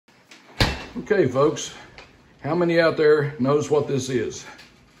Okay, folks, how many out there knows what this is?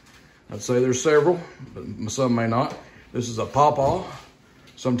 I'd say there's several, but some may not. This is a pawpaw,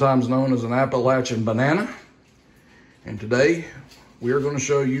 sometimes known as an Appalachian banana. And today, we are going to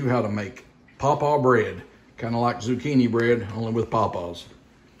show you how to make pawpaw bread, kind of like zucchini bread, only with pawpaws.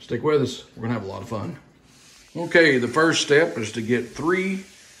 Stick with us, we're going to have a lot of fun. Okay, the first step is to get 3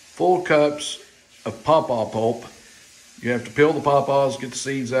 full cups of pawpaw pulp. You have to peel the pawpaws, get the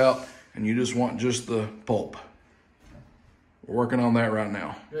seeds out, and you just want just the pulp. We're working on that right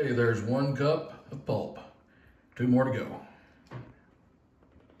now. Okay, there's 1 cup of pulp. 2 more to go.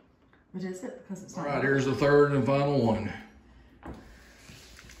 What is it? Because it's not. All right, here's the third and final one.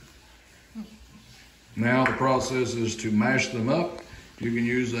 Now the process is to mash them up. You can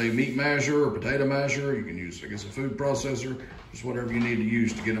use a meat masher or potato masher. You can use, I guess, a food processor. Just whatever you need to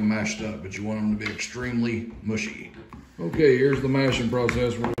use to get them mashed up, but you want them to be extremely mushy. Okay, here's the mashing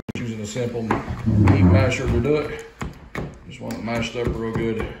process. We're just using a simple meat masher to do it. Just want it mashed up real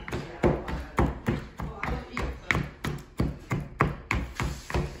good.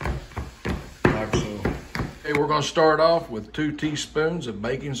 Like so. Okay, we're gonna start off with 2 teaspoons of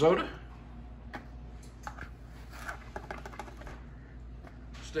baking soda.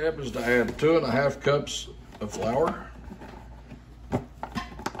 Step is to add 2.5 cups of flour.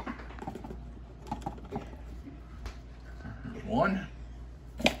 1,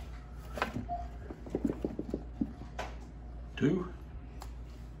 2,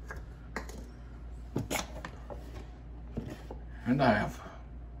 and 1/2.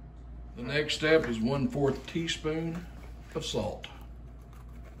 The next step is 1/4 teaspoon of salt.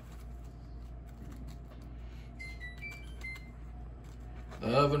 The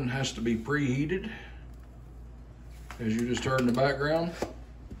oven has to be preheated, as you just heard in the background,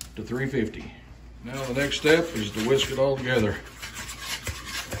 to 350. Now the next step is to whisk it all together.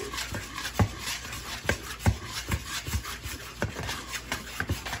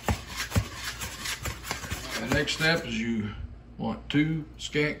 The next step is you want 2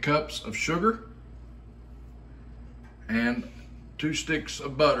 scant cups of sugar and 2 sticks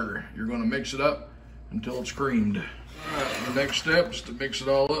of butter. You're going to mix it up until it's creamed. All right, the next step is to mix it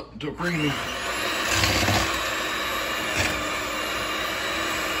all up until creamy.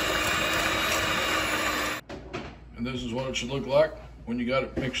 And this is what it should look like when you got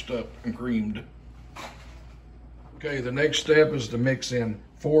it mixed up and creamed. Okay, the next step is to mix in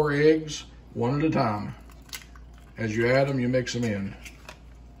 4 eggs, 1 at a time. As you add them, you mix them in.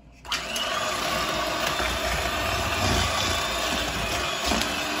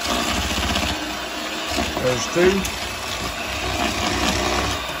 There's 2.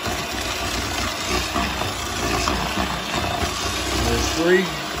 There's 3.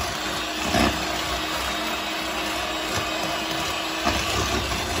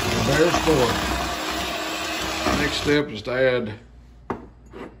 There's 4. Next step is to add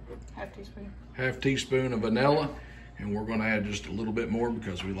 1/2 teaspoon of vanilla, and we're going to add just a little bit more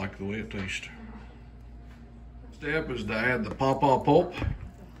because we like the way it tastes. Step is to add the pawpaw pulp.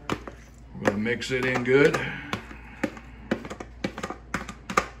 We're going to mix it in good.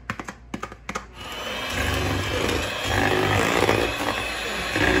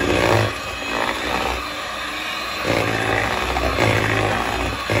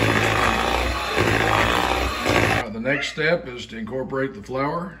 The next step is to incorporate the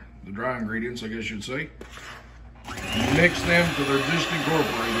flour, the dry ingredients, I guess you'd say. You mix them till they're just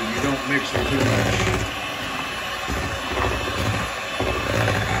incorporated. You don't mix them too much.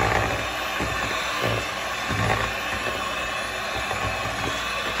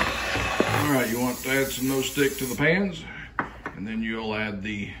 All right, you want to add some of those stick to the pans, and then you'll add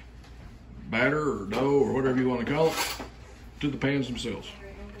the batter or dough or whatever you want to call it to the pans themselves.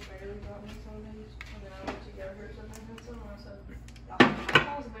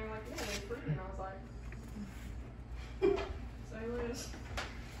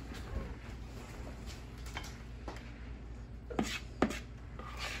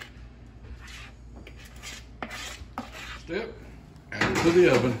 Step, add it to the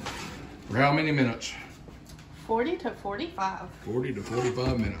oven for how many minutes? 40 to 45. 40 to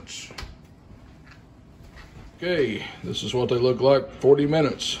 45 minutes. Okay, this is what they look like 40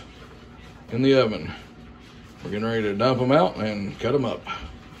 minutes in the oven. We're getting ready to dump them out and cut them up.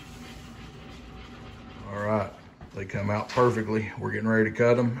 All right, they come out perfectly. We're getting ready to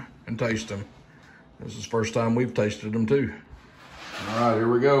cut them and taste them. This is the first time we've tasted them too. All right, here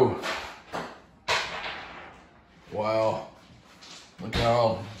we go. Wow, look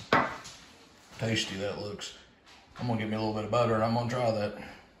how tasty that looks. I'm gonna get me a little bit of butter and I'm gonna try that.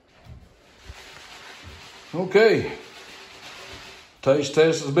 Okay, taste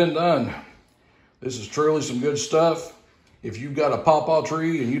test has been done. This is truly some good stuff. If you've got a pawpaw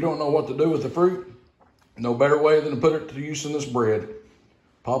tree and you don't know what to do with the fruit, no better way than to put it to use in this bread.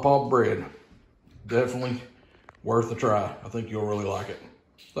 Pawpaw bread. Definitely worth a try. I think you'll really like it.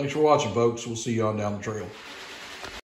 Thanks for watching, folks. We'll see you on down the trail.